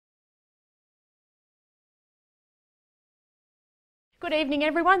Good evening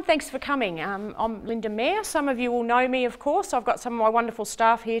everyone, thanks for coming. I'm Linda Mayer. Some of you will know me of course. I've got some of my wonderful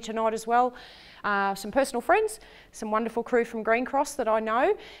staff here tonight as well. Some personal friends, some wonderful crew from Green Cross that I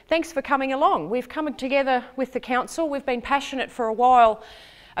know. Thanks for coming along. We've come together with the council. We've been passionate for a while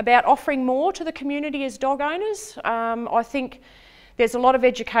about offering more to the community as dog owners. I think there's a lot of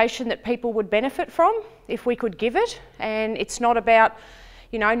education that people would benefit from if we could give it, and it's not about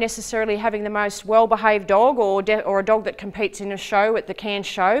necessarily having the most well-behaved dog or a dog that competes in a show at the Cairns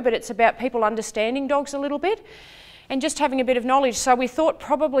show, but it's about people understanding dogs a little bit and just having a bit of knowledge. So we thought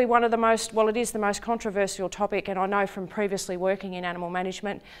probably one of the most, well, it is the most controversial topic, and I know from previously working in animal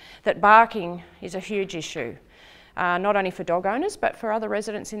management that barking is a huge issue. Not only for dog owners, but for other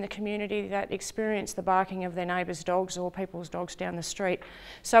residents in the community that experience the barking of their neighbours' dogs or people's dogs down the street.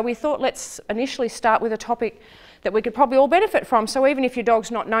 So we thought let's initially start with a topic that we could probably all benefit from. So even if your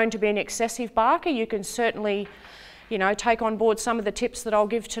dog's not known to be an excessive barker, you can certainly, take on board some of the tips that I'll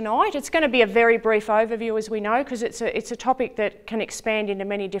give tonight. It's going to be a very brief overview, as we know, because it's a topic that can expand into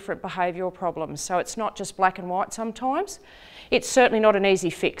many different behavioural problems. So it's not just black and white sometimes. It's certainly not an easy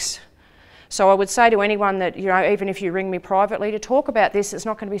fix. So I would say to anyone that, even if you ring me privately to talk about this, it's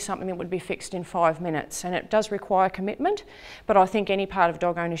not going to be something that would be fixed in 5 minutes, and it does require commitment, but I think any part of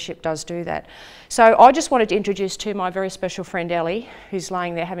dog ownership does do that. So I just wanted to introduce to my very special friend Ellie, who's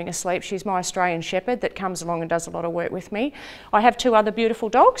laying there having a sleep. She's my Australian Shepherd that comes along and does a lot of work with me. I have 2 other beautiful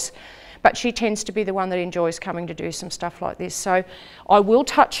dogs, but she tends to be the one that enjoys coming to do some stuff like this. So I will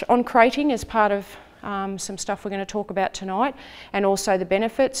touch on crating as part of some stuff we're going to talk about tonight, and also the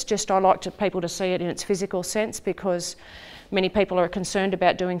benefits. I like people to see it in its physical sense, because many people are concerned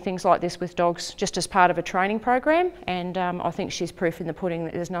about doing things like this with dogs just as part of a training program, and I think she's proof in the pudding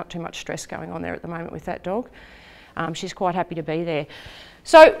that there's not too much stress going on there at the moment with that dog. She's quite happy to be there.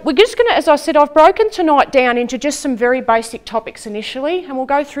 So we're just going to, as I said, I've broken tonight down into just some very basic topics initially, and we'll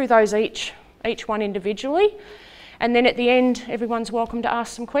go through those each one individually. And then at the end, everyone's welcome to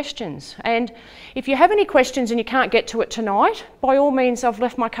ask some questions. And if you have any questions and you can't get to it tonight, by all means, I've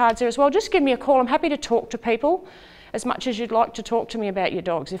left my cards there as well. Just give me a call. I'm happy to talk to people as much as you'd like to talk to me about your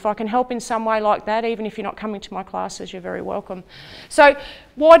dogs. If I can help in some way like that, even if you're not coming to my classes, you're very welcome. So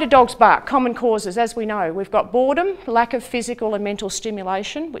why do dogs bark? Common causes, as we know. We've got boredom, lack of physical and mental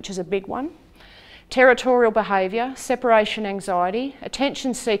stimulation, which is a big one. Territorial behaviour, separation anxiety,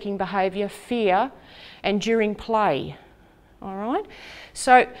 attention-seeking behaviour, fear, and during play. All right,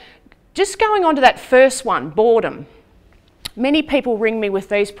 so just going on to that first one, boredom. Many people ring me with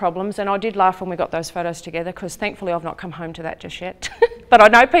these problems, and I did laugh when we got those photos together, because thankfully I've not come home to that just yet, but I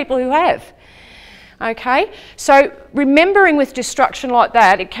know people who have. Okay, so remembering with destruction like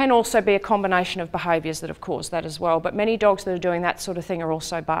that, it can also be a combination of behaviours that have caused that as well, but many dogs that are doing that sort of thing are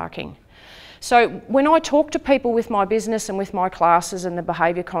also barking. So when I talk to people with my business and with my classes and the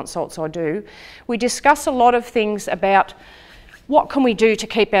behaviour consults I do, we discuss a lot of things about what can we do to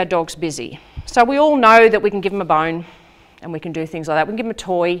keep our dogs busy. So we all know that we can give them a bone and we can do things like that. We can give them a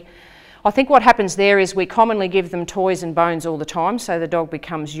toy. I think what happens there is we commonly give them toys and bones all the time, so the dog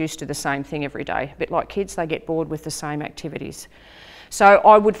becomes used to the same thing every day. A bit like kids, they get bored with the same activities. So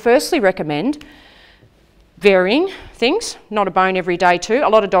I would firstly recommend varying things, not a bone every day too. A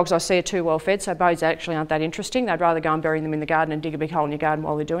lot of dogs I see are too well fed, so bones actually aren't that interesting. They'd rather go and bury them in the garden and dig a big hole in your garden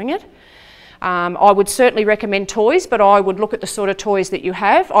while they're doing it. I would certainly recommend toys, but I would look at the sort of toys that you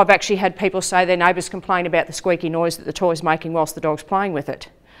have. I've actually had people say their neighbours complain about the squeaky noise that the toy's making whilst the dog's playing with it.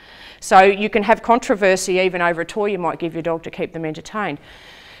 So you can have controversy even over a toy you might give your dog to keep them entertained.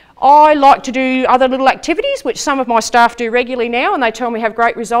 I like to do other little activities, which some of my staff do regularly now, and they tell me have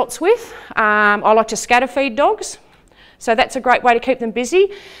great results with. I like to scatter feed dogs, so that's a great way to keep them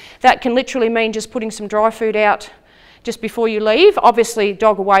busy. That can literally mean just putting some dry food out just before you leave. Obviously,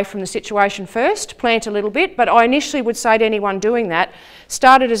 dog away from the situation first, plant a little bit, but I initially would say to anyone doing that,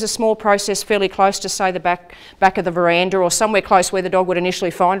 start it as a small process fairly close to, say, the back of the veranda or somewhere close where the dog would initially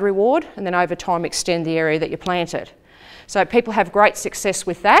find reward, and then over time extend the area that you planted. So people have great success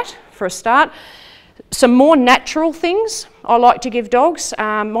with that for a start. Some more natural things I like to give dogs.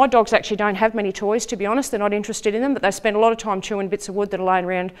 My dogs actually don't have many toys, to be honest. They're not interested in them, but they spend a lot of time chewing bits of wood that are laying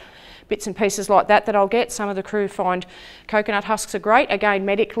around, bits and pieces like that I'll get. Some of the crew find coconut husks are great. Again,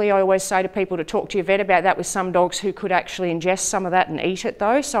 medically, I always say to people to talk to your vet about that with some dogs who could actually ingest some of that and eat it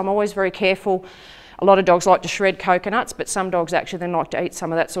though. So I'm always very careful. A lot of dogs like to shred coconuts, but some dogs actually then like to eat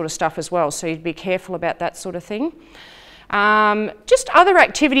some of that sort of stuff as well. So you'd be careful about that sort of thing. Just other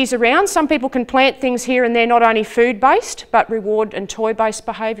activities around. Some people can plant things here and there, not only food-based, but reward and toy-based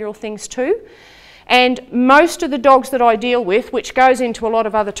behavioural things too. And most of the dogs that I deal with, which goes into a lot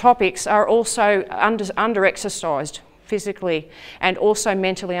of other topics, are also under-exercised. physically and also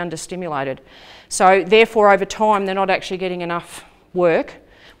mentally understimulated. So therefore over time they're not actually getting enough work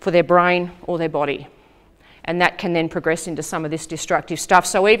for their brain or their body. And that can then progress into some of this destructive stuff.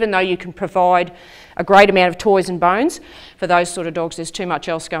 So even though you can provide a great amount of toys and bones, for those sort of dogs there's too much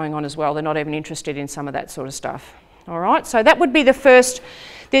else going on as well. They're not even interested in some of that sort of stuff. All right, so that would be the first.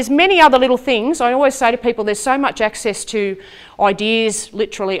 There's many other little things. I always say to people there's so much access to ideas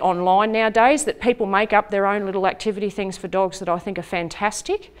literally online nowadays that people make up their own little activity things for dogs that I think are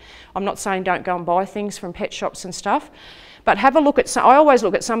fantastic. I'm not saying don't go and buy things from pet shops and stuff, but have a look at some. I always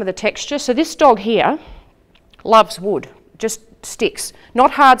look at some of the texture. So this dog here loves wood, just sticks.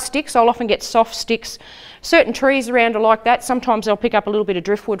 Not hard sticks, I'll often get soft sticks. Certain trees around are like that. Sometimes I'll pick up a little bit of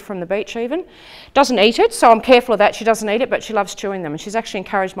driftwood from the beach even. Doesn't eat it, so I'm careful of that. She doesn't eat it, but she loves chewing them. And she's actually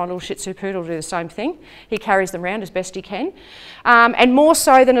encouraged my little Shih Tzu poodle to do the same thing. He carries them around as best he can. And more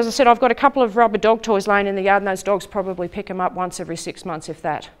so than, as I said, I've got a couple of rubber dog toys laying in the yard, and those dogs probably pick them up once every 6 months, if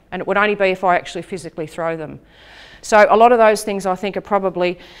that. And it would only be if I actually physically throw them. So a lot of those things I think are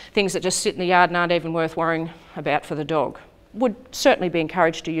probably things that just sit in the yard and aren't even worth worrying about for the dog. Would certainly be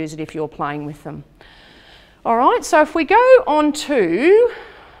encouraged to use it if you're playing with them. All right, so if we go on to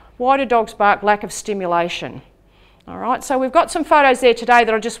why do dogs bark, lack of stimulation. All right, so we've got some photos there today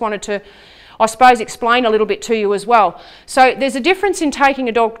that I just wanted to, I suppose, explain a little bit to you as well. So there's a difference in taking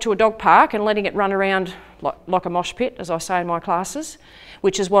a dog to a dog park and letting it run around like a mosh pit, as I say in my classes,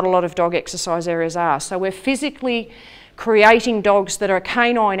 which is what a lot of dog exercise areas are. So we're physically creating dogs that are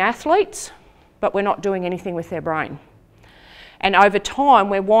canine athletes, but we're not doing anything with their brain. And over time,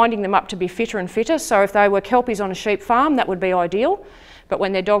 we're winding them up to be fitter and fitter. So if they were kelpies on a sheep farm, that would be ideal. But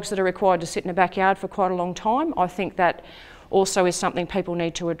when they're dogs that are required to sit in a backyard for quite a long time, I think that also is something people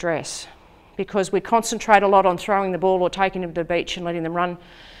need to address. Because we concentrate a lot on throwing the ball or taking them to the beach and letting them run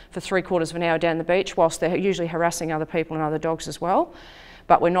for 3/4 of an hour down the beach, whilst they're usually harassing other people and other dogs as well.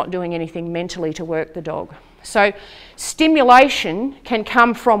 But we're not doing anything mentally to work the dog. So stimulation can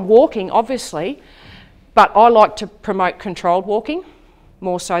come from walking, obviously, but I like to promote controlled walking,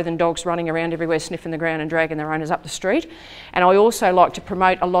 more so than dogs running around everywhere sniffing the ground and dragging their owners up the street. And I also like to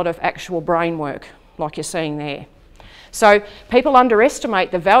promote a lot of actual brain work, like you're seeing there. So people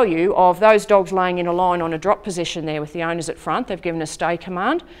underestimate the value of those dogs laying in a line on a drop position there with the owners at front. They've given a stay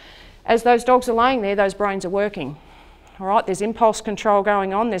command. As those dogs are laying there, those brains are working. All right, there's impulse control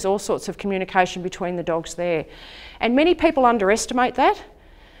going on. There's all sorts of communication between the dogs there. And many people underestimate that.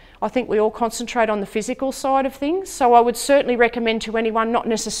 I think we all concentrate on the physical side of things. So I would certainly recommend to anyone, not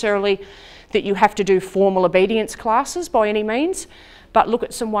necessarily that you have to do formal obedience classes by any means, but look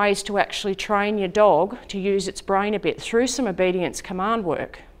at some ways to actually train your dog to use its brain a bit through some obedience command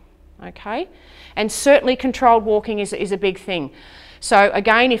work, okay? And certainly controlled walking is a big thing. So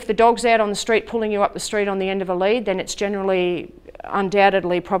again, if the dog's out on the street pulling you up the street on the end of a lead, then it's generally,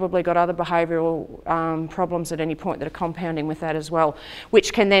 undoubtedly, probably got other behavioural problems at any point that are compounding with that as well,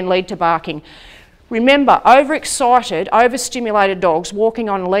 which can then lead to barking. Remember, overexcited, overstimulated dogs walking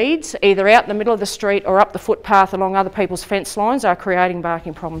on leads, either out in the middle of the street or up the footpath along other people's fence lines, are creating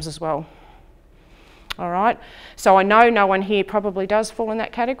barking problems as well. All right, so I know no one here probably does fall in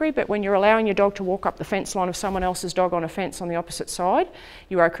that category, but when you're allowing your dog to walk up the fence line of someone else's dog on a fence on the opposite side,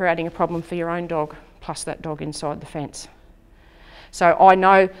 you are creating a problem for your own dog, plus that dog inside the fence. So I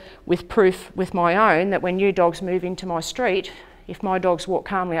know with proof with my own that when new dogs move into my street, if my dogs walk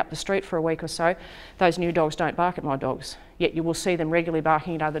calmly up the street for a week or so, those new dogs don't bark at my dogs, yet you will see them regularly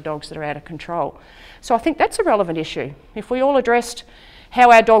barking at other dogs that are out of control. So I think that's a relevant issue. If we all addressed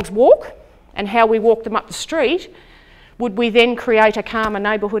how our dogs walk and how we walk them up the street, would we then create a calmer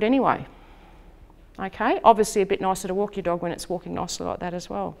neighbourhood anyway? Okay, obviously a bit nicer to walk your dog when it's walking nicely like that as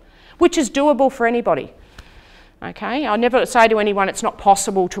well, which is doable for anybody. Okay, I never say to anyone it's not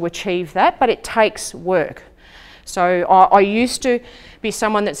possible to achieve that, but it takes work. So I used to be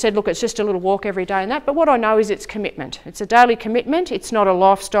someone that said, look, it's just a little walk every day and that, but what I know is it's commitment. It's a daily commitment. It's not a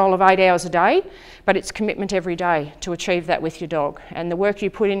lifestyle of 8 hours a day, but it's commitment every day to achieve that with your dog. And the work you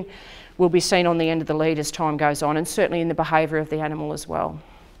put in will be seen on the end of the lead as time goes on, and certainly in the behaviour of the animal as well.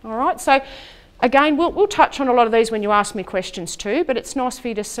 All right, so again, we'll touch on a lot of these when you ask me questions too, but it's nice for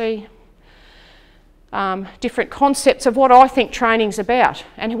you to see different concepts of what I think training's about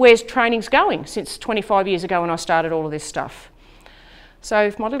and where's training's going since 25 years ago when I started all of this stuff. So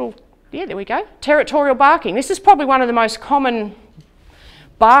if my little, yeah, there we go, territorial barking. This is probably one of the most common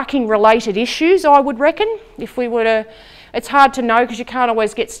barking related issues, I would reckon. If we were to, it's hard to know because you can't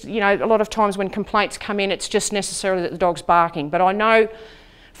always get, you know, a lot of times when complaints come in, it's just necessarily that the dog's barking. But I know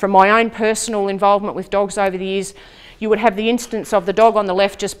from my own personal involvement with dogs over the years, you would have the instance of the dog on the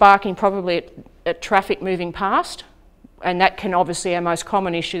left just barking probably at traffic moving past, And that can obviously, our most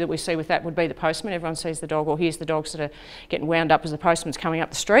common issue that we see with that would be the postman. Everyone sees the dog or hears the dogs that are getting wound up as the postman's coming up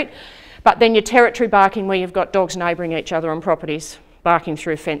the street. But then your territory barking, where you've got dogs neighbouring each other on properties, barking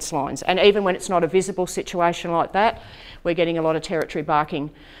through fence lines. And even when it's not a visible situation like that, we're getting a lot of territory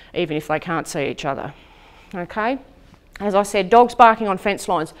barking, even if they can't see each other. Okay? As I said, dogs barking on fence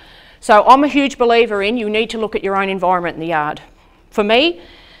lines. So I'm a huge believer in you need to look at your own environment in the yard. For me,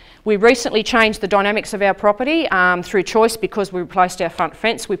 we recently changed the dynamics of our property through choice because we replaced our front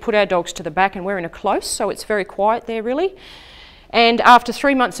fence. We put our dogs to the back and we're in a close, so it's very quiet there really. And after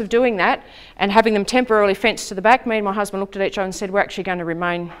 3 months of doing that and having them temporarily fenced to the back, me and my husband looked at each other and said, we're actually going to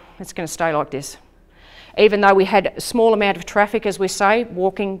remain, it's going to stay like this. Even though we had a small amount of traffic, as we say,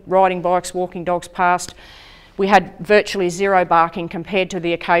 walking, riding bikes, walking dogs past, we had virtually zero barking compared to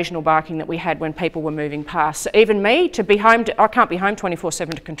the occasional barking that we had when people were moving past. So even me, to be home, I can't be home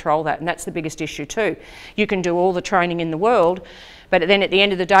 24/7 to control that, and that's the biggest issue too. You can do all the training in the world, but then at the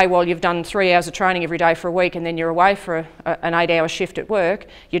end of the day, while you've done 3 hours of training every day for a week and then you're away for an 8-hour shift at work,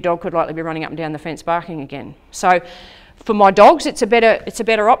 your dog could likely be running up and down the fence barking again. So for my dogs, it's a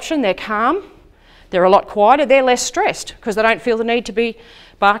better option. They're calm, they're a lot quieter, they're less stressed because they don't feel the need to be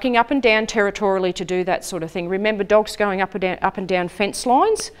barking up and down territorially to do that sort of thing. Remember, dogs going up and down fence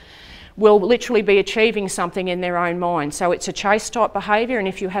lines will literally be achieving something in their own mind. So it's a chase type behaviour, and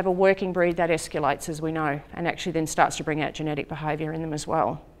if you have a working breed, that escalates, as we know, and actually then starts to bring out genetic behaviour in them as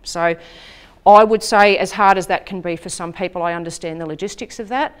well. So I would say, as hard as that can be for some people, I understand the logistics of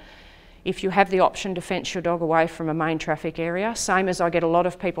that. If you have the option to fence your dog away from a main traffic area, same as I get a lot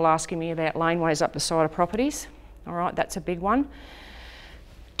of people asking me about laneways up the side of properties, all right, that's a big one.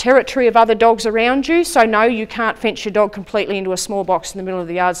 Territory of other dogs around you, so no, you can't fence your dog completely into a small box in the middle of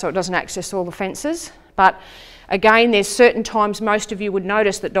the yard so it doesn't access all the fences. But again, there's certain times most of you would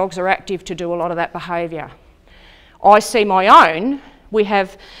notice that dogs are active to do a lot of that behaviour. I see my own, we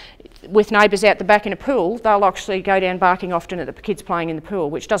have, with neighbours out the back in a pool, they'll actually go down barking often at the kids playing in the pool,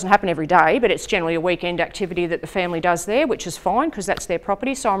 which doesn't happen every day, but it's generally a weekend activity that the family does there, which is fine because that's their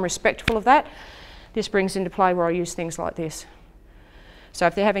property, so I'm respectful of that. This brings into play where I use things like this. So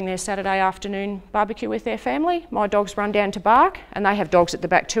if they're having their Saturday afternoon barbecue with their family, my dogs run down to bark, and they have dogs at the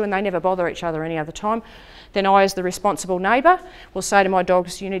back too, and they never bother each other any other time. Then I, as the responsible neighbour, will say to my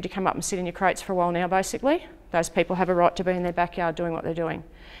dogs, you need to come up and sit in your crates for a while now, basically. Those people have a right to be in their backyard doing what they're doing.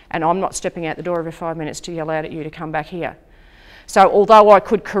 And I'm not stepping out the door every 5 minutes to yell out at you to come back here. So although I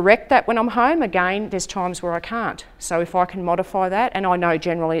could correct that when I'm home, again, there's times where I can't. So if I can modify that, and I know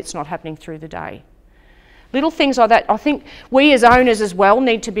generally it's not happening through the day. Little things like that, I think we as owners as well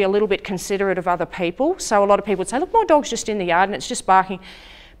need to be a little bit considerate of other people. So a lot of people would say, look, my dog's just in the yard and it's just barking.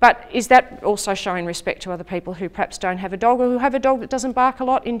 But is that also showing respect to other people who perhaps don't have a dog or who have a dog that doesn't bark a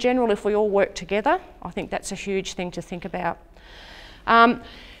lot? In general, if we all work together, I think that's a huge thing to think about.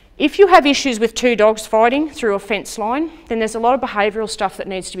 If you have issues with two dogs fighting through a fence line, then there's a lot of behavioural stuff that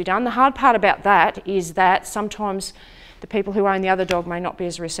needs to be done. The hard part about that is that sometimes the people who own the other dog may not be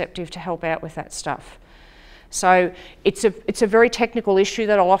as receptive to help out with that stuff. So it's a very technical issue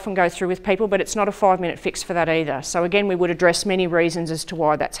that I'll often go through with people, but it's not a 5-minute fix for that either. So again, we would address many reasons as to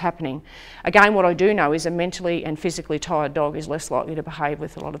why that's happening. Again, what I do know is a mentally and physically tired dog is less likely to behave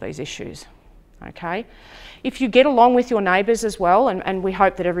with a lot of these issues. Okay? If you get along with your neighbours as well, and we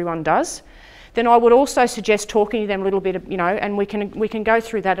hope that everyone does, then I would also suggest talking to them a little bit, you know, and we can go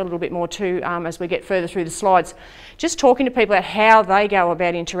through that a little bit more too as we get further through the slides. Just talking to people about how they go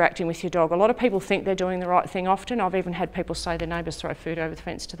about interacting with your dog. A lot of people think they're doing the right thing often. I've even had people say their neighbours throw food over the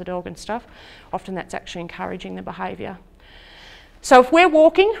fence to the dog and stuff. Often that's actually encouraging the behaviour. So if we're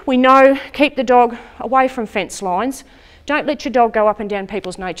walking, we know keep the dog away from fence lines. Don't let your dog go up and down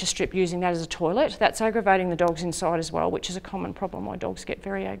people's nature strip using that as a toilet. That's aggravating the dogs inside as well, which is a common problem. My dogs get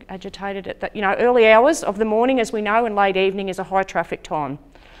very agitated at that. You know, early hours of the morning, as we know, and late evening is a high traffic time.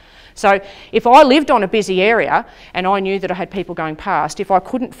 So if I lived on a busy area and I knew that I had people going past, if I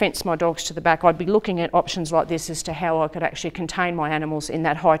couldn't fence my dogs to the back, I'd be looking at options like this as to how I could actually contain my animals in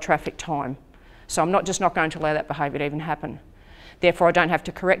that high traffic time. So I'm not going to allow that behaviour to even happen. Therefore, I don't have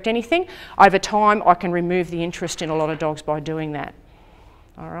to correct anything. Over time, I can remove the interest in a lot of dogs by doing that.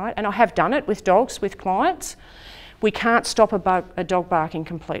 All right, and I have done it with dogs, with clients. We can't stop a dog barking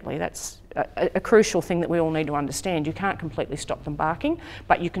completely. That's a crucial thing that we all need to understand. You can't completely stop them barking,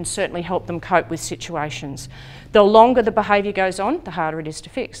 but you can certainly help them cope with situations. The longer the behaviour goes on, the harder it is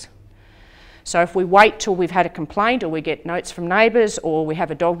to fix. So if we wait till we've had a complaint or we get notes from neighbours or we have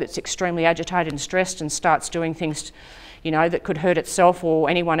a dog that's extremely agitated and stressed and starts doing things, you know, that could hurt itself or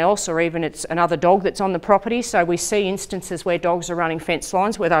anyone else, or even it's another dog that's on the property. So we see instances where dogs are running fence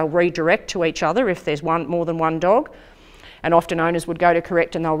lines where they'll redirect to each other if there's more than one dog. And often owners would go to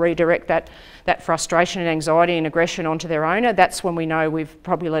correct and they'll redirect that frustration and anxiety and aggression onto their owner. That's when we know we've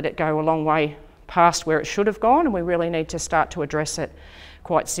probably let it go a long way past where it should have gone, and we really need to start to address it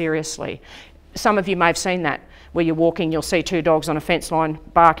quite seriously. Some of you may have seen that, where you're walking, you'll see two dogs on a fence line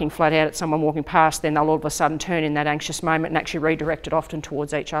barking flat out at someone walking past, then they'll all of a sudden turn in that anxious moment and actually redirect it often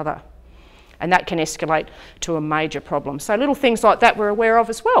towards each other. And that can escalate to a major problem. So little things like that we're aware of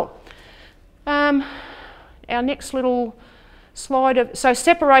as well. Our next little slide so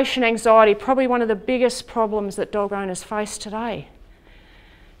separation anxiety, probably one of the biggest problems that dog owners face today.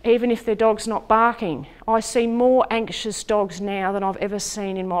 Even if their dog's not barking, I see more anxious dogs now than I've ever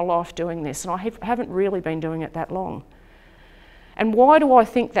seen in my life doing this, and I haven't really been doing it that long. And why do I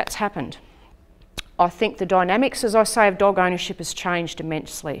think that's happened? I think the dynamics, as I say, of dog ownership has changed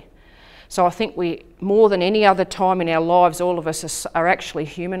immensely. So I think we, more than any other time in our lives, all of us are actually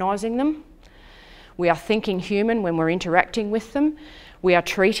humanising them. We are thinking human when we're interacting with them. We are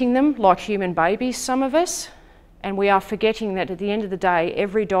treating them like human babies, some of us. And we are forgetting that at the end of the day,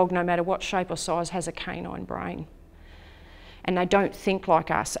 every dog, no matter what shape or size, has a canine brain. And they don't think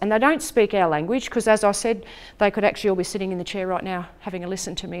like us. And they don't speak our language, because as I said, they could actually all be sitting in the chair right now having a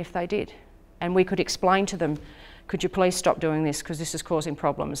listen to me if they did. And we could explain to them, could you please stop doing this because this is causing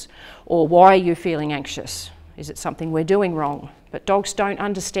problems? Or why are you feeling anxious? Is it something we're doing wrong? But dogs don't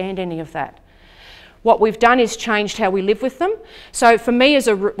understand any of that. What we've done is changed how we live with them. So for me,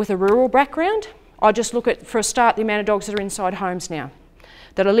 with a rural background, I just look at, for a start, the amount of dogs that are inside homes now,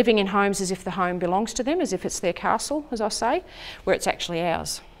 that are living in homes as if the home belongs to them, as if it's their castle, as I say, where it's actually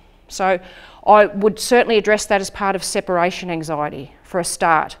ours. So I would certainly address that as part of separation anxiety, for a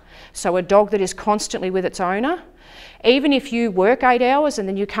start. So a dog that is constantly with its owner, even if you work 8 hours and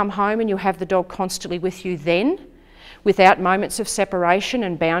then you come home and you have the dog constantly with you then, without moments of separation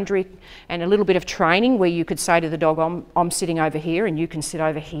and boundary and a little bit of training where you could say to the dog, I'm sitting over here and you can sit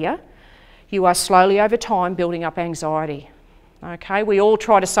over here, you are slowly over time building up anxiety. Okay, we all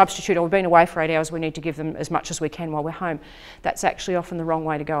try to substitute, we've been away for 8 hours, we need to give them as much as we can while we're home. That's actually often the wrong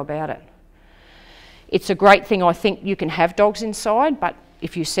way to go about it. It's a great thing, I think you can have dogs inside, but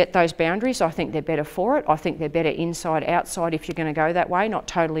if you set those boundaries, I think they're better for it. I think they're better inside, outside if you're going to go that way, not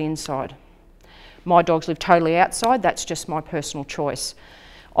totally inside. My dogs live totally outside, that's just my personal choice.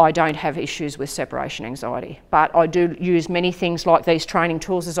 I don't have issues with separation anxiety, but I do use many things like these training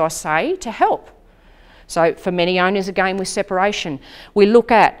tools, as I say, to help. So for many owners, again, with separation, we look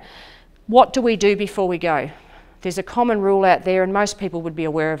at what do we do before we go. There's a common rule out there, and most people would be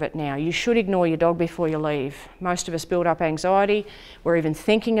aware of it now. You should ignore your dog before you leave. Most of us build up anxiety. We're even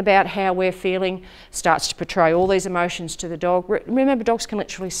thinking about how we're feeling, starts to portray all these emotions to the dog. Remember, dogs can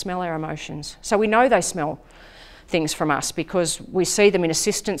literally smell our emotions. So we know they smell things from us because we see them in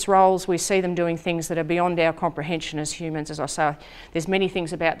assistance roles, we see them doing things that are beyond our comprehension as humans. As I say, there's many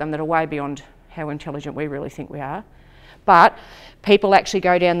things about them that are way beyond how intelligent we really think we are. But people actually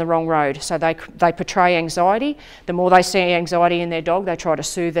go down the wrong road. So they portray anxiety. The more they see anxiety in their dog, they try to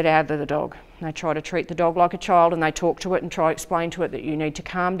soothe it out of the dog. They try to treat the dog like a child, and they talk to it and try to explain to it that you need to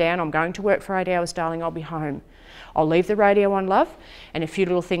calm down. I'm going to work for 8 hours, darling, I'll be home. I'll leave the radio on, love, and a few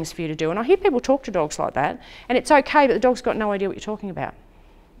little things for you to do. And I hear people talk to dogs like that, and it's okay, but the dog's got no idea what you're talking about.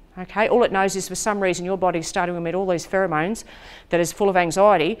 Okay, all it knows is for some reason your body's starting to emit all these pheromones that is full of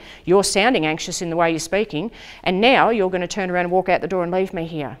anxiety. You're sounding anxious in the way you're speaking, and now you're going to turn around and walk out the door and leave me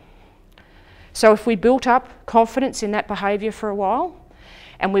here. So if we built up confidence in that behaviour for a while,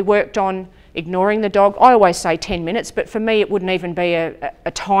 and we worked on ignoring the dog, I always say 10 minutes, but for me it wouldn't even be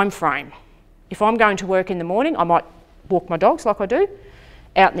a time frame. If I'm going to work in the morning, I might walk my dogs like I do,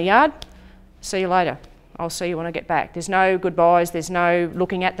 out in the yard, see you later. I'll see you when I get back. There's no goodbyes, there's no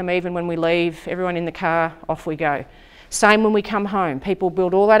looking at them even when we leave, everyone in the car, off we go. Same when we come home. People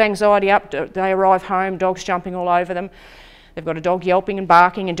build all that anxiety up, they arrive home, dogs jumping all over them. They've got a dog yelping and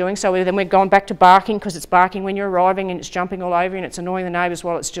barking and doing so, then we're going back to barking because it's barking when you're arriving and it's jumping all over you and it's annoying the neighbours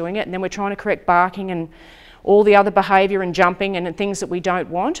while it's doing it, and then we're trying to correct barking and all the other behaviour and jumping and things that we don't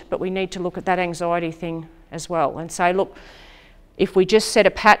want, but we need to look at that anxiety thing as well and say, look, if we just set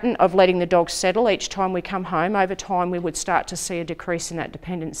a pattern of letting the dog settle each time we come home, over time we would start to see a decrease in that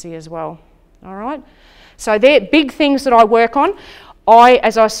dependency as well. All right? So they're big things that I work on.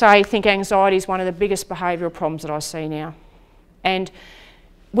 As I say, think anxiety is one of the biggest behavioural problems that I see now. And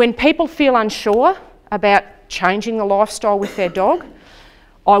when people feel unsure about changing the lifestyle with their dog,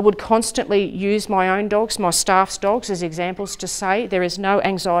 I would constantly use my own dogs, my staff's dogs, as examples to say there is no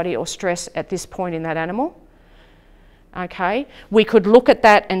anxiety or stress at this point in that animal. Okay, we could look at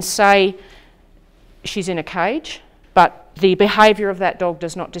that and say she's in a cage, but the behaviour of that dog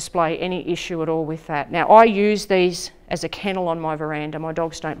does not display any issue at all with that. Now, I use these as a kennel on my veranda. My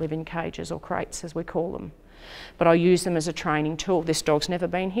dogs don't live in cages or crates, as we call them. But I use them as a training tool. This dog's never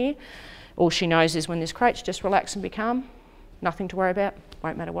been here. All she knows is when there's crates, just relax and be calm. Nothing to worry about.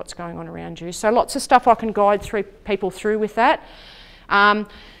 Won't matter what's going on around you. So lots of stuff I can guide people through with that.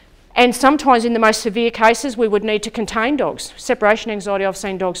 And sometimes in the most severe cases, we would need to contain dogs. Separation anxiety, I've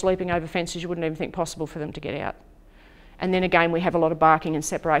seen dogs leaping over fences you wouldn't even think possible for them to get out. And then again, we have a lot of barking and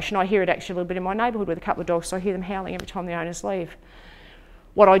separation. I hear it actually a little bit in my neighbourhood with a couple of dogs, so I hear them howling every time the owners leave.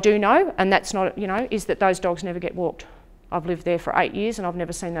 What I do know, and that's not, is that those dogs never get walked. I've lived there for 8 years and I've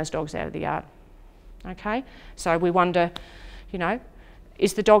never seen those dogs out of the yard. Okay? So we wonder,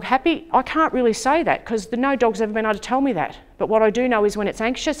 is the dog happy? I can't really say that because no dog's ever been able to tell me that. But what I do know is when it's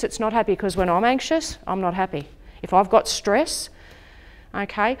anxious, it's not happy, because when I'm anxious, I'm not happy. If I've got stress,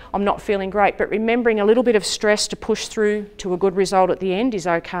 okay, I'm not feeling great. But remembering a little bit of stress to push through to a good result at the end is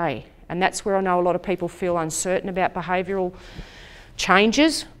okay. And that's where I know a lot of people feel uncertain about behavioural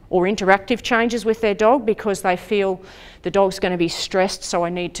changes or interactive changes with their dog, because they feel the dog's going to be stressed, so I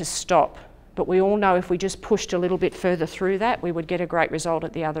need to stop. But we all know if we just pushed a little bit further through that, we would get a great result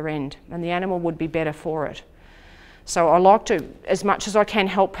at the other end, and the animal would be better for it. So I like to, as much as I can,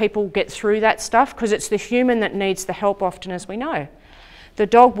 help people get through that stuff, because it's the human that needs the help often, as we know. The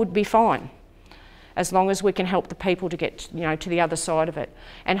dog would be fine, as long as we can help the people to get to the other side of it.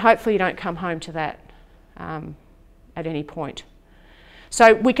 And hopefully you don't come home to that at any point.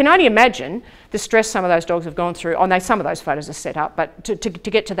 So we can only imagine the stress some of those dogs have gone through. Some of those photos are set up, but to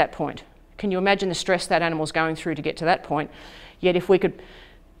get to that point. Can you imagine the stress that animal's going through to get to that point? Yet if we could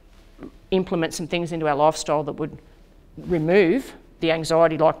implement some things into our lifestyle that would remove the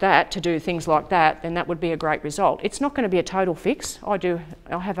anxiety like that, to do things like that, then that would be a great result. It's not going to be a total fix. I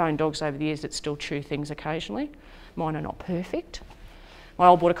have owned dogs over the years that still chew things occasionally. Mine are not perfect. My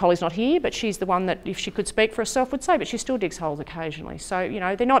old border collie's not here, but she's the one that, if she could speak for herself, would say, but she still digs holes occasionally. So,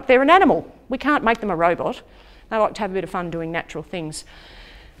 they're an animal. We can't make them a robot. They like to have a bit of fun doing natural things.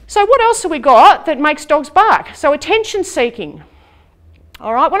 So what else have we got that makes dogs bark? So attention seeking.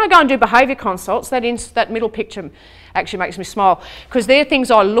 All right, when I go and do behaviour consults, that middle picture actually makes me smile, because they're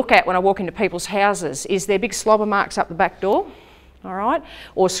things I look at when I walk into people's houses. Is there big slobber marks up the back door, all right,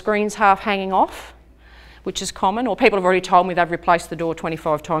 or screens half hanging off, which is common, or people have already told me they've replaced the door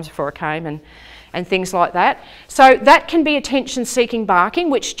 25 times before I came, and things like that. So that can be attention-seeking barking,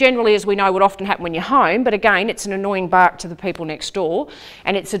 which generally, as we know, would often happen when you're home, but again, it's an annoying bark to the people next door,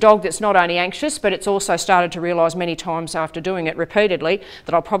 and it's a dog that's not only anxious, but it's also started to realise many times after doing it repeatedly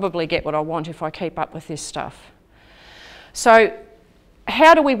that I'll probably get what I want if I keep up with this stuff. So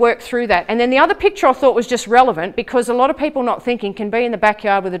how do we work through that? And then the other picture I thought was just relevant, because a lot of people not thinking can be in the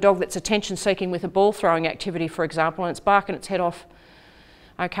backyard with a dog that's attention-seeking with a ball throwing activity, for example, and it's barking its head off.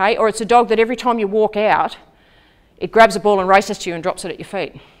 Okay, or it's a dog that every time you walk out, it grabs a ball and races to you and drops it at your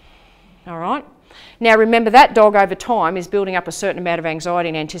feet. All right? Now remember, that dog over time is building up a certain amount of anxiety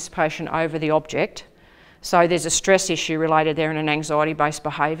and anticipation over the object. So there's a stress issue related there and an anxiety-based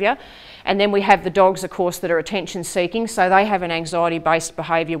behaviour. And then we have the dogs, of course, that are attention-seeking, so they have an anxiety-based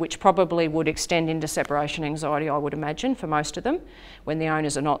behaviour which probably would extend into separation anxiety, I would imagine, for most of them, when the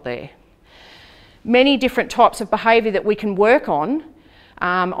owners are not there. Many different types of behaviour that we can work on.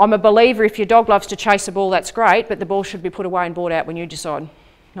 I'm a believer, if your dog loves to chase a ball, that's great, but the ball should be put away and brought out when you decide,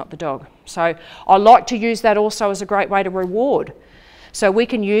 not the dog. So I like to use that also as a great way to reward. So we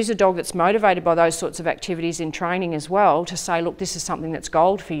can use a dog that's motivated by those sorts of activities in training as well to say, look, this is something that's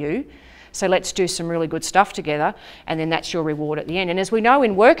gold for you, so let's do some really good stuff together, and then that's your reward at the end. And as we know,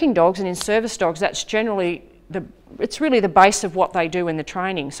 in working dogs and in service dogs, that's generally it's really the base of what they do in the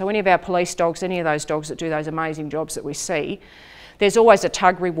training. So any of our police dogs, any of those dogs that do those amazing jobs that we see, there's always a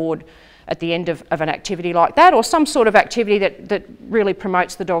tug reward at the end of an activity like that, or some sort of activity that really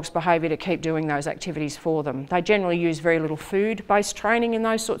promotes the dog's behaviour to keep doing those activities for them. They generally use very little food-based training in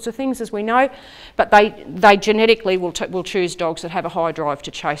those sorts of things, as we know, but they genetically will choose dogs that have a high drive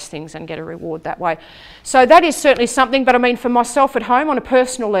to chase things and get a reward that way. So that is certainly something, but I mean, for myself at home on a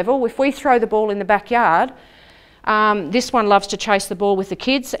personal level, if we throw the ball in the backyard, this one loves to chase the ball with the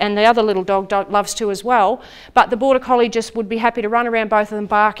kids, and the other little dog loves to as well, but the border collie just would be happy to run around both of them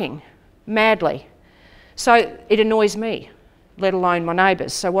barking madly. So it annoys me, let alone my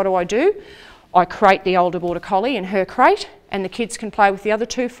neighbours. So what do? I crate the older border collie in her crate, and the kids can play with the other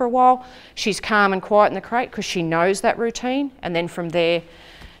two for a while. She's calm and quiet in the crate because she knows that routine, and then from there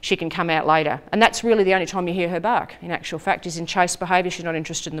she can come out later. And that's really the only time you hear her bark, in actual fact, is in chase behaviour. She's not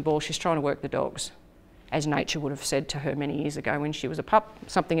interested in the ball, she's trying to work the dogs, as nature would have said to her many years ago when she was a pup.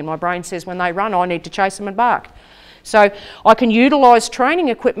 Something in my brain says when they run, I need to chase them and bark. So I can utilise training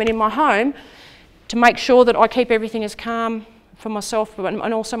equipment in my home to make sure that I keep everything as calm for myself and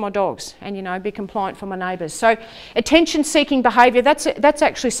also my dogs, and, you know, be compliant for my neighbours. So attention-seeking behaviour, that's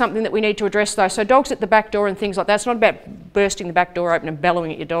actually something that we need to address though. So dogs at the back door and things like that, it's not about bursting the back door open and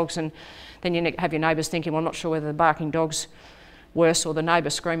bellowing at your dogs and then you have your neighbours thinking, well, I'm not sure whether the barking dog's worse or the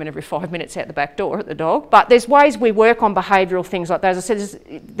neighbour screaming every 5 minutes out the back door at the dog. But there's ways we work on behavioural things like that. As I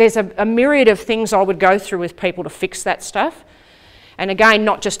said, there's a myriad of things I would go through with people to fix that stuff. And again,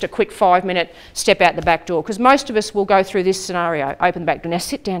 not just a quick 5-minute step out the back door, because most of us will go through this scenario, open the back door. Now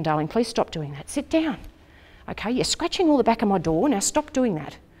sit down, darling, please stop doing that. Sit down. Okay, you're scratching all the back of my door, now stop doing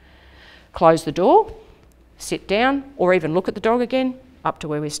that. Close the door, sit down, or even look at the dog again, up to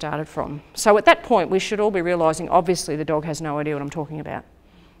where we started from. So at that point, we should all be realising, obviously, the dog has no idea what I'm talking about.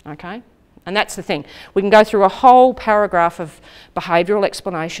 Okay? And that's the thing. We can go through a whole paragraph of behavioural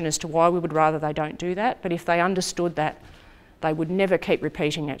explanation as to why we would rather they don't do that, but if they understood that, they would never keep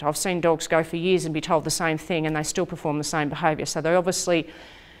repeating it. I've seen dogs go for years and be told the same thing and they still perform the same behaviour. So they obviously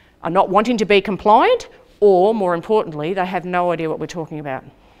are not wanting to be compliant, or more importantly, they have no idea what we're talking about.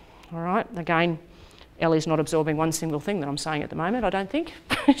 All right, again, Ellie's not absorbing one single thing that I'm saying at the moment, I don't think.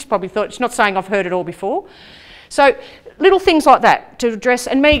 She's probably thought, she's not saying I've heard it all before. So little things like that to address,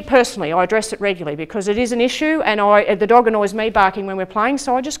 and me personally, I address it regularly because it is an issue and the dog annoys me barking when we're playing,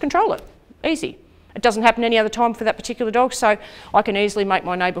 so I just control it, easy. It doesn't happen any other time for that particular dog, so I can easily make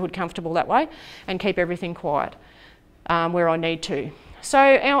my neighbourhood comfortable that way and keep everything quiet where I need to. So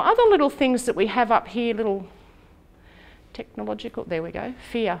our other little things that we have up here, little technological, there we go,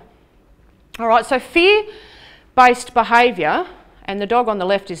 fear. All right, so fear-based behaviour, and the dog on the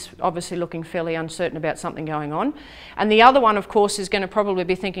left is obviously looking fairly uncertain about something going on. And the other one, of course, is going to probably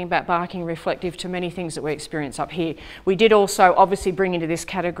be thinking about barking reflective to many things that we experience up here. We did also obviously bring into this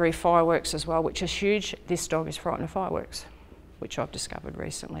category fireworks as well, which is huge. This dog is frightened of fireworks, which I've discovered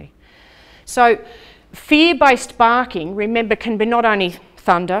recently. So fear-based barking, remember, can be not only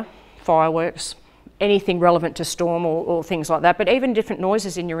thunder, fireworks, anything relevant to storm or things like that, but even different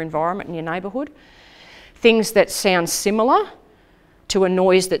noises in your environment, in your neighbourhood. Things that sound similar to a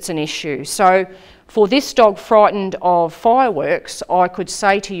noise that's an issue. So for this dog frightened of fireworks, I could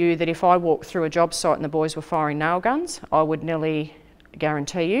say to you that if I walked through a job site and the boys were firing nail guns, I would nearly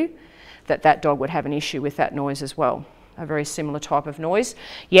guarantee you that that dog would have an issue with that noise as well. A very similar type of noise.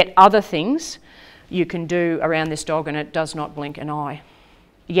 Yet other things you can do around this dog and it does not blink an eye.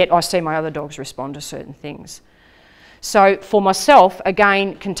 Yet I see my other dogs respond to certain things. So for myself,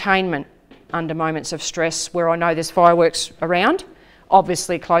 again, containment under moments of stress where I know there's fireworks around,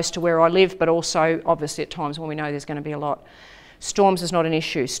 obviously close to where I live, but also obviously at times when we know there's going to be a lot. Storms is not an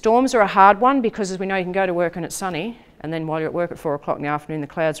issue. Storms are a hard one because, as we know, you can go to work and it's sunny, and then while you're at work at 4 o'clock in the afternoon, the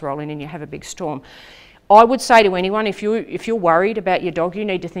clouds roll in and you have a big storm. I would say to anyone, if you're worried about your dog, you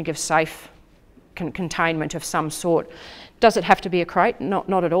need to think of safe containment of some sort. Does it have to be a crate?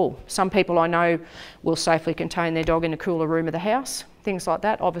 Not at all. Some people I know will safely contain their dog in a cooler room of the house, things like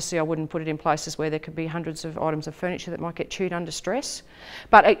that. Obviously I wouldn't put it in places where there could be hundreds of items of furniture that might get chewed under stress.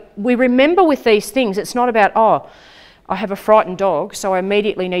 But we remember with these things, it's not about, oh, I have a frightened dog, so I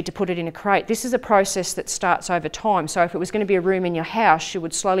immediately need to put it in a crate. This is a process that starts over time. So if it was going to be a room in your house, you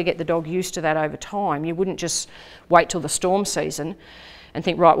would slowly get the dog used to that over time. You wouldn't just wait till the storm season and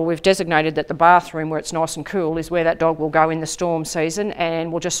think, right, well, we've designated that the bathroom where it's nice and cool is where that dog will go in the storm season,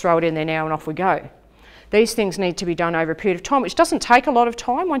 and we'll just throw it in there now and off we go. These things need to be done over a period of time, which doesn't take a lot of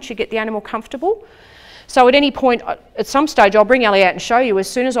time once you get the animal comfortable. So at any point, at some stage, I'll bring Ellie out and show you, as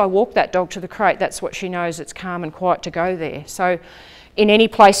soon as I walk that dog to the crate, that's what she knows, it's calm and quiet to go there. So in any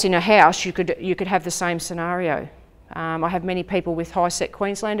place in a house, you could have the same scenario. I have many people with high-set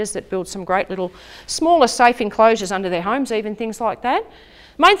Queenslanders that build some great little smaller safe enclosures under their homes, even things like that.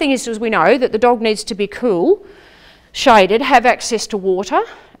 The main thing is, as we know, that the dog needs to be cool, shaded, have access to water,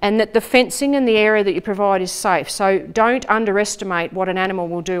 and that the fencing and the area that you provide is safe. So don't underestimate what an animal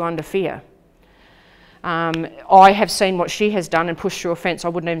will do under fear. I have seen what she has done and pushed through a fence I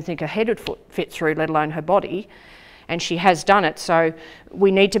wouldn't even think her head would fit through, let alone her body. And she has done it. So we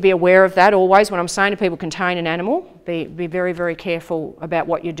need to be aware of that always. When I'm saying to people, contain an animal, be very, very careful about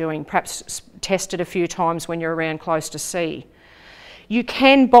what you're doing. Perhaps test it a few times when you're around close to sea. You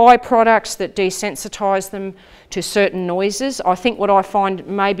can buy products that desensitise them to certain noises. I think what I find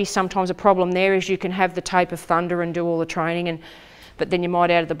maybe sometimes a problem there is you can have the tape of thunder and do all the training, but then you might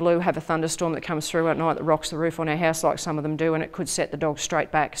out of the blue have a thunderstorm that comes through at night that rocks the roof on our house like some of them do, and it could set the dog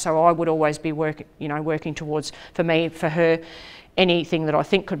straight back. So I would always be working towards, for her, anything that I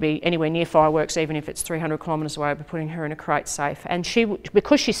think could be anywhere near fireworks, even if it's 300 kilometres away, by putting her in a crate safe. And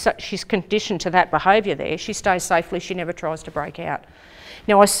because she's conditioned to that behaviour there, she stays safely, she never tries to break out.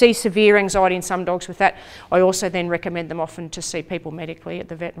 Now, I see severe anxiety in some dogs with that. I also then recommend them often to see people medically at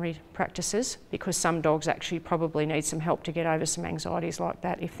the veterinary practices, because some dogs actually probably need some help to get over some anxieties like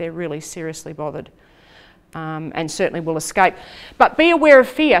that if they're really seriously bothered, and certainly will escape. But be aware of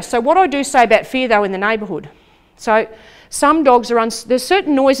fear. So what I do say about fear, though, in the neighbourhood. So some dogs there's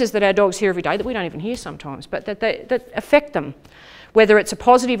certain noises that our dogs hear every day that we don't even hear sometimes, but that affect them. Whether it's a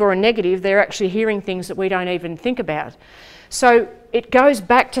positive or a negative, they're actually hearing things that we don't even think about. So it goes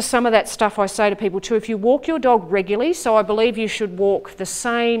back to some of that stuff I say to people too. If you walk your dog regularly, so I believe you should walk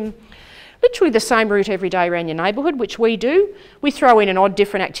literally the same route every day around your neighbourhood, which we do. We throw in an odd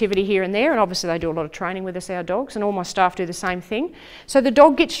different activity here and there, and obviously they do a lot of training with us, our dogs, and all my staff do the same thing. So the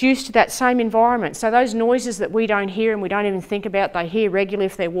dog gets used to that same environment. So those noises that we don't hear and we don't even think about, they hear regularly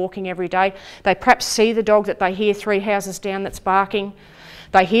if they're walking every day. They perhaps see the dog that they hear 3 houses down that's barking.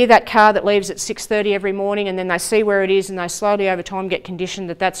 They hear that car that leaves at 6:30 every morning, and then they see where it is, and they slowly over time get conditioned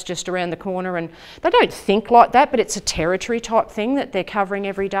that that's just around the corner, and they don't think like that, but it's a territory type thing that they're covering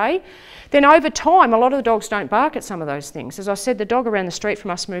every day. Then over time, a lot of the dogs don't bark at some of those things. As I said, the dog around the street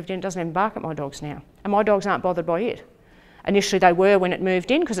from us moved in, doesn't even bark at my dogs now, and my dogs aren't bothered by it. Initially they were when it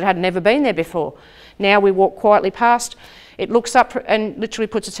moved in because it had never been there before. Now we walk quietly past, it looks up and literally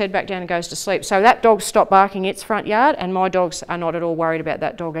puts its head back down and goes to sleep. So that dog stopped barking its front yard, and my dogs are not at all worried about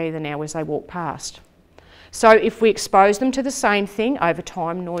that dog either now as they walk past. So if we expose them to the same thing, over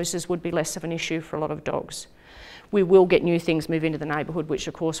time noises would be less of an issue for a lot of dogs. We will get new things move into the neighbourhood, which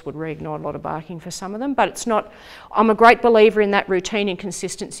of course would reignite a lot of barking for some of them, but it's not, I'm a great believer in that routine and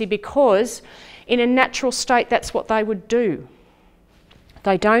consistency, because in a natural state that's what they would do.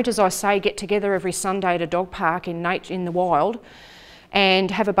 They don't, as I say, get together every Sunday at a dog park in the wild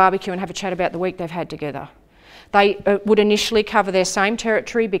and have a barbecue and have a chat about the week they've had together. They would initially cover their same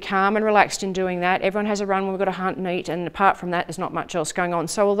territory, be calm and relaxed in doing that. Everyone has a run when we've got to hunt and eat, and apart from that, there's not much else going on.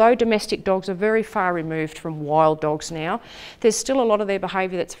 So although domestic dogs are very far removed from wild dogs now, there's still a lot of their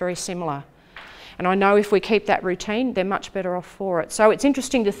behaviour that's very similar. And I know if we keep that routine, they're much better off for it. So it's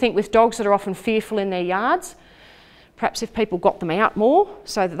interesting to think with dogs that are often fearful in their yards, perhaps if people got them out more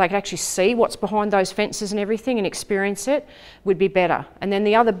so that they could actually see what's behind those fences and everything and experience it, would be better. And then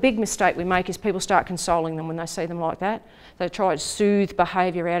the other big mistake we make is people start consoling them when they see them like that. They try to soothe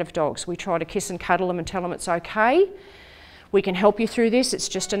behaviour out of dogs. We try to kiss and cuddle them and tell them it's okay. We can help you through this. It's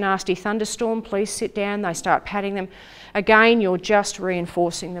just a nasty thunderstorm. Please sit down. They start patting them. Again, you're just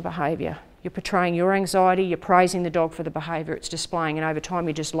reinforcing the behaviour. You're portraying your anxiety. You're praising the dog for the behaviour it's displaying, and over time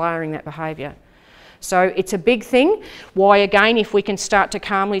you're just lowering that behaviour. So it's a big thing. Why, again, if we can start to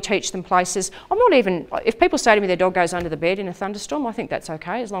calmly teach them places, if people say to me their dog goes under the bed in a thunderstorm, I think that's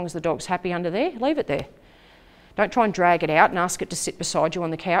okay, as long as the dog's happy under there, leave it there. Don't try and drag it out and ask it to sit beside you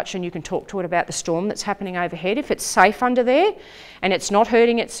on the couch and you can talk to it about the storm that's happening overhead. If it's safe under there and it's not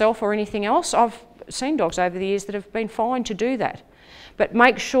hurting itself or anything else, I've seen dogs over the years that have been fine to do that. But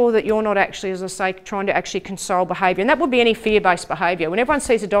make sure that you're not actually, as I say, trying to actually console behaviour. And that would be any fear-based behaviour. When everyone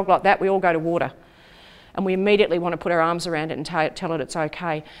sees a dog like that, we all go to water. And we immediately want to put our arms around it and tell it it's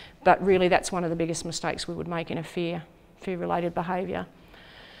okay. But really that's one of the biggest mistakes we would make in a fear-related behaviour.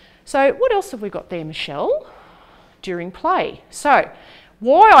 So what else have we got there, Michelle? During play. So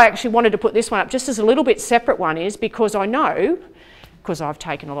why I actually wanted to put this one up just as a little bit separate one is because I know, because I've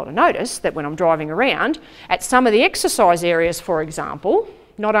taken a lot of notice, that when I'm driving around, at some of the exercise areas, for example,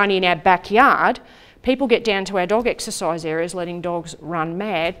 not only in our backyard, people get down to our dog exercise areas letting dogs run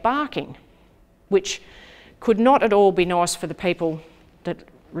mad barking, which could not at all be nice for the people that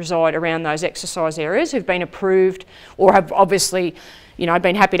reside around those exercise areas who've been approved or have obviously, you know,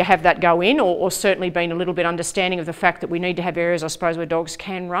 been happy to have that go in, or certainly been a little bit understanding of the fact that we need to have areas, I suppose, where dogs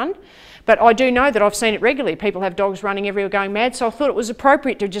can run. But I do know that I've seen it regularly. People have dogs running everywhere going mad, so I thought it was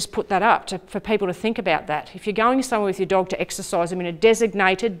appropriate to just put that up for people to think about that. If you're going somewhere with your dog to exercise them in a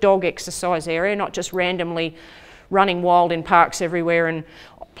designated dog exercise area, not just randomly running wild in parks everywhere and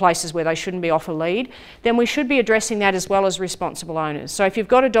places where they shouldn't be off a lead, then we should be addressing that as well as responsible owners. So if you've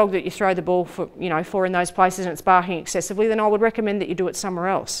got a dog that you throw the ball for in those places and it's barking excessively, then I would recommend that you do it somewhere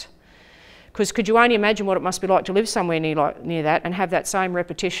else. Because could you only imagine what it must be like to live somewhere near that and have that same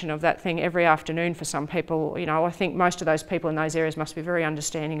repetition of that thing every afternoon for some people? You know, I think most of those people in those areas must be very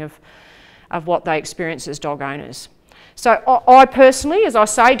understanding of what they experience as dog owners. So I personally, as I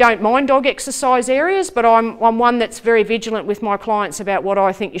say, don't mind dog exercise areas, but I'm one that's very vigilant with my clients about what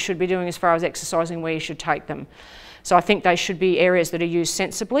I think you should be doing as far as exercising, where you should take them. So I think they should be areas that are used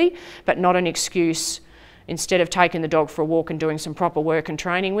sensibly, but not an excuse. Instead of taking the dog for a walk and doing some proper work and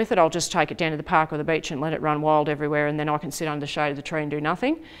training with it, I'll just take it down to the park or the beach and let it run wild everywhere, and then I can sit under the shade of the tree and do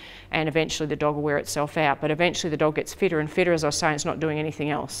nothing, and eventually the dog will wear itself out. But eventually the dog gets fitter and fitter, as I say, and it's not doing anything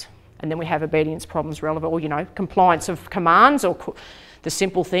else. And then we have obedience problems relevant, or, you know, compliance of commands, or the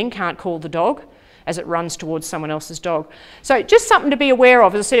simple thing, can't call the dog as it runs towards someone else's dog. So just something to be aware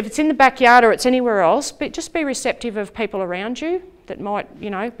of. As I said, if it's in the backyard or it's anywhere else, but just be receptive of people around you that might,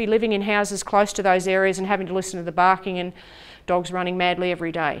 you know, be living in houses close to those areas and having to listen to the barking and dogs running madly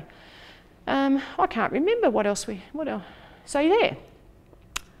every day. I can't remember what else. So there.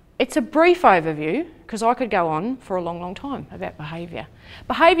 It's a brief overview, because I could go on for a long, long time about behaviour.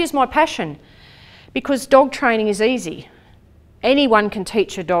 Behaviour is my passion, because dog training is easy. Anyone can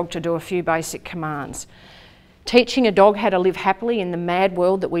teach a dog to do a few basic commands. Teaching a dog how to live happily in the mad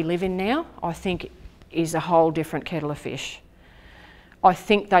world that we live in now, I think, is a whole different kettle of fish. I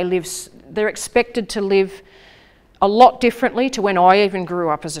think they're expected to live a lot differently to when I even grew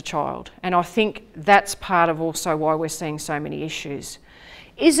up as a child. And I think that's part of also why we're seeing so many issues.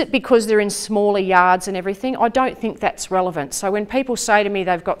 Is it because they're in smaller yards and everything? I don't think that's relevant. So when people say to me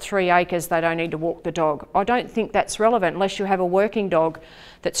they've got 3 acres, they don't need to walk the dog, I don't think that's relevant unless you have a working dog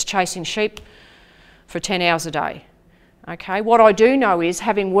that's chasing sheep for 10 hours a day. Okay, what I do know is,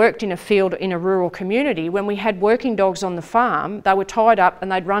 having worked in a field in a rural community, when we had working dogs on the farm, they were tied up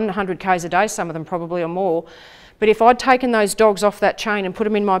and they'd run 100 k's a day, some of them probably or more. But if I'd taken those dogs off that chain and put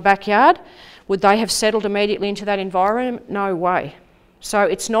them in my backyard, would they have settled immediately into that environment? No way. So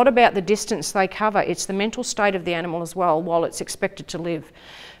it's not about the distance they cover, it's the mental state of the animal as well while it's expected to live.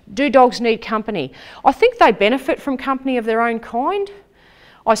 Do dogs need company? I think they benefit from company of their own kind.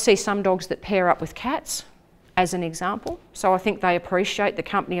 I see some dogs that pair up with cats, as an example, so I think they appreciate the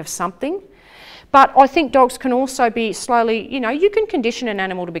company of something. But I think dogs can also be slowly, you know, you can condition an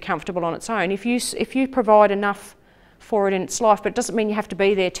animal to be comfortable on its own if you provide enough for it in its life, but it doesn't mean you have to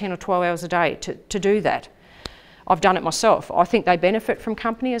be there 10 or 12 hours a day to do that. I've done it myself. I think they benefit from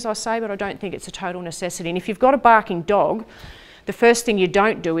company, as I say, but I don't think it's a total necessity. And if you've got a barking dog, the first thing you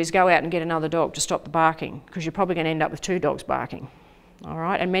don't do is go out and get another dog to stop the barking, because you're probably going to end up with 2 dogs barking. All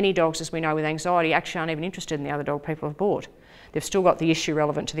right? And many dogs, as we know with anxiety, actually aren't even interested in the other dog people have bought. They've still got the issue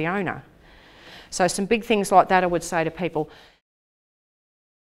relevant to the owner. So some big things like that I would say to people.